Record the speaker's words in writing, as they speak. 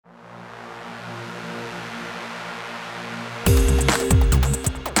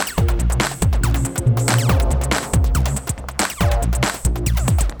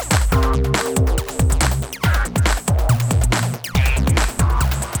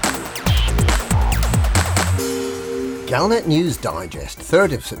Galnet News Digest,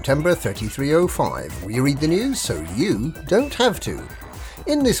 3rd of September 3305. We read the news so you don't have to.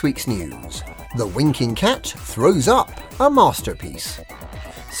 In this week's news, the Winking Cat throws up a masterpiece.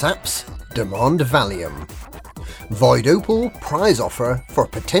 SAPs demand Valium. Void Opal prize offer for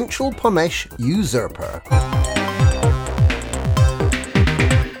potential Pomesh usurper.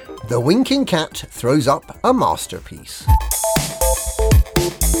 The Winking Cat throws up a masterpiece.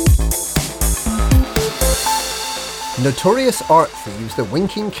 Notorious art thieves the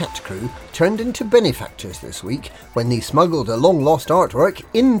Winking Cat crew turned into benefactors this week when they smuggled a long-lost artwork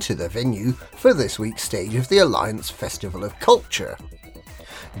into the venue for this week's stage of the Alliance Festival of Culture.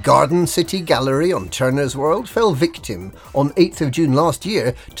 Garden City Gallery on Turner's World fell victim on 8th of June last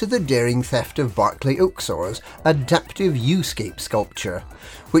year to the daring theft of Barclay Oaksore's adaptive U-scape sculpture,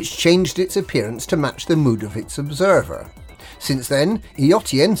 which changed its appearance to match the mood of its observer. Since then,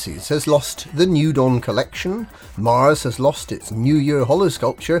 Iotienses has lost the New Dawn collection, Mars has lost its New Year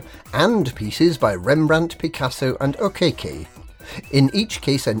holosculpture, and pieces by Rembrandt, Picasso and Okeke. In each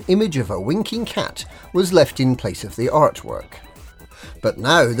case, an image of a winking cat was left in place of the artwork. But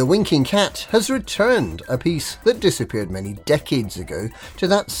now the Winking Cat has returned a piece that disappeared many decades ago to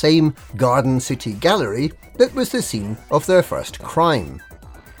that same Garden City Gallery that was the scene of their first crime.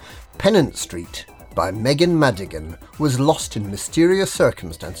 Pennant Street by Megan Madigan was lost in mysterious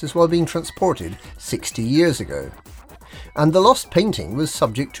circumstances while being transported 60 years ago. And the lost painting was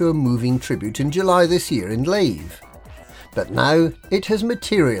subject to a moving tribute in July this year in Lave. But now it has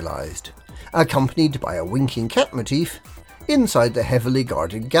materialised, accompanied by a winking cat motif, inside the heavily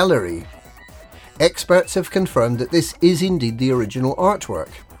guarded gallery. Experts have confirmed that this is indeed the original artwork,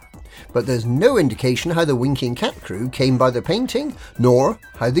 but there's no indication how the Winking Cat crew came by the painting, nor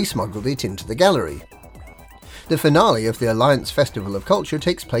how they smuggled it into the gallery. The finale of the Alliance Festival of Culture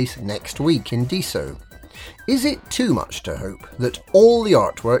takes place next week in Dessau. Is it too much to hope that all the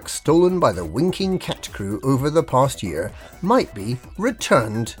artwork stolen by the Winking Cat crew over the past year might be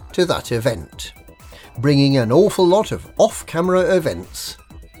returned to that event, bringing an awful lot of off-camera events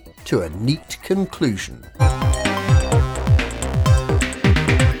to a neat conclusion?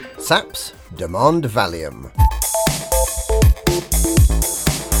 SAPs demand Valium.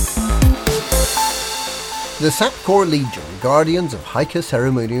 The SAP Corps Legion, guardians of Haika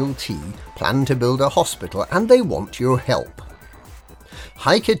Ceremonial Tea, plan to build a hospital and they want your help.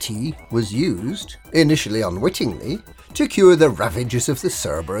 Haika tea was used, initially unwittingly, to cure the ravages of the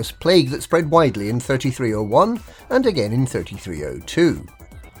Cerberus plague that spread widely in 3301 and again in 3302.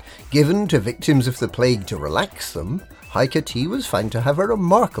 Given to victims of the plague to relax them, Haika tea was found to have a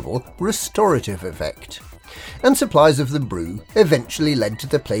remarkable restorative effect, and supplies of the brew eventually led to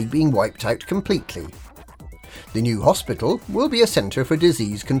the plague being wiped out completely. The new hospital will be a centre for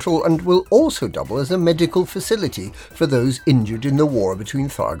disease control and will also double as a medical facility for those injured in the war between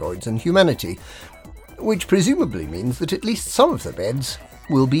Thargoids and humanity, which presumably means that at least some of the beds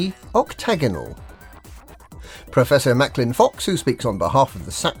will be octagonal. Professor Macklin Fox, who speaks on behalf of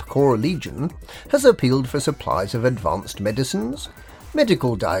the SAP Corps Legion, has appealed for supplies of advanced medicines,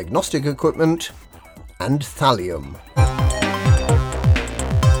 medical diagnostic equipment, and thallium.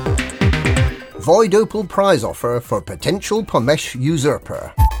 Void Opal prize offer for potential Pomesh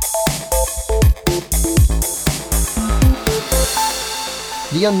usurper.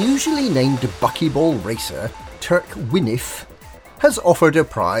 The unusually named buckyball racer, Turk Winif, has offered a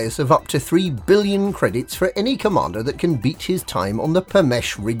prize of up to 3 billion credits for any commander that can beat his time on the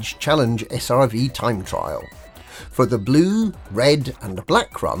Pomesh Ridge Challenge SRV time trial. For the blue, red and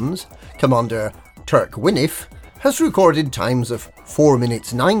black runs, Commander Turk Winif has recorded times of 4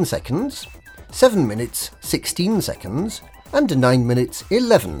 minutes 9 seconds, 7 minutes 16 seconds and 9 minutes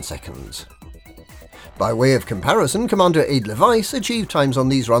 11 seconds. By way of comparison, Commander Aid Levice achieved times on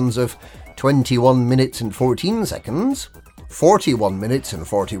these runs of 21 minutes and 14 seconds, 41 minutes and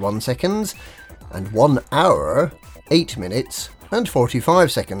 41 seconds, and 1 hour, 8 minutes and 45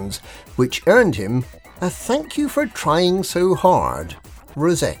 seconds, which earned him a "thank you for trying so hard"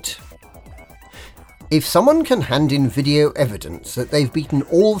 rosette. If someone can hand in video evidence that they've beaten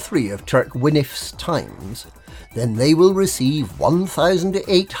all 3 of Turk Winif's times, then they will receive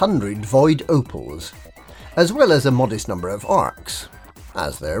 1,800 Void Opals, as well as a modest number of arcs,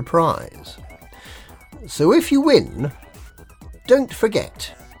 as their prize. So if you win, don't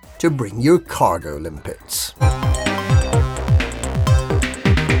forget to bring your cargo limpets.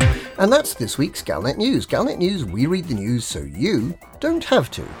 And that's this week's Galnet News. Galnet News, we read the news so you don't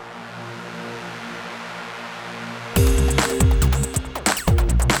have to.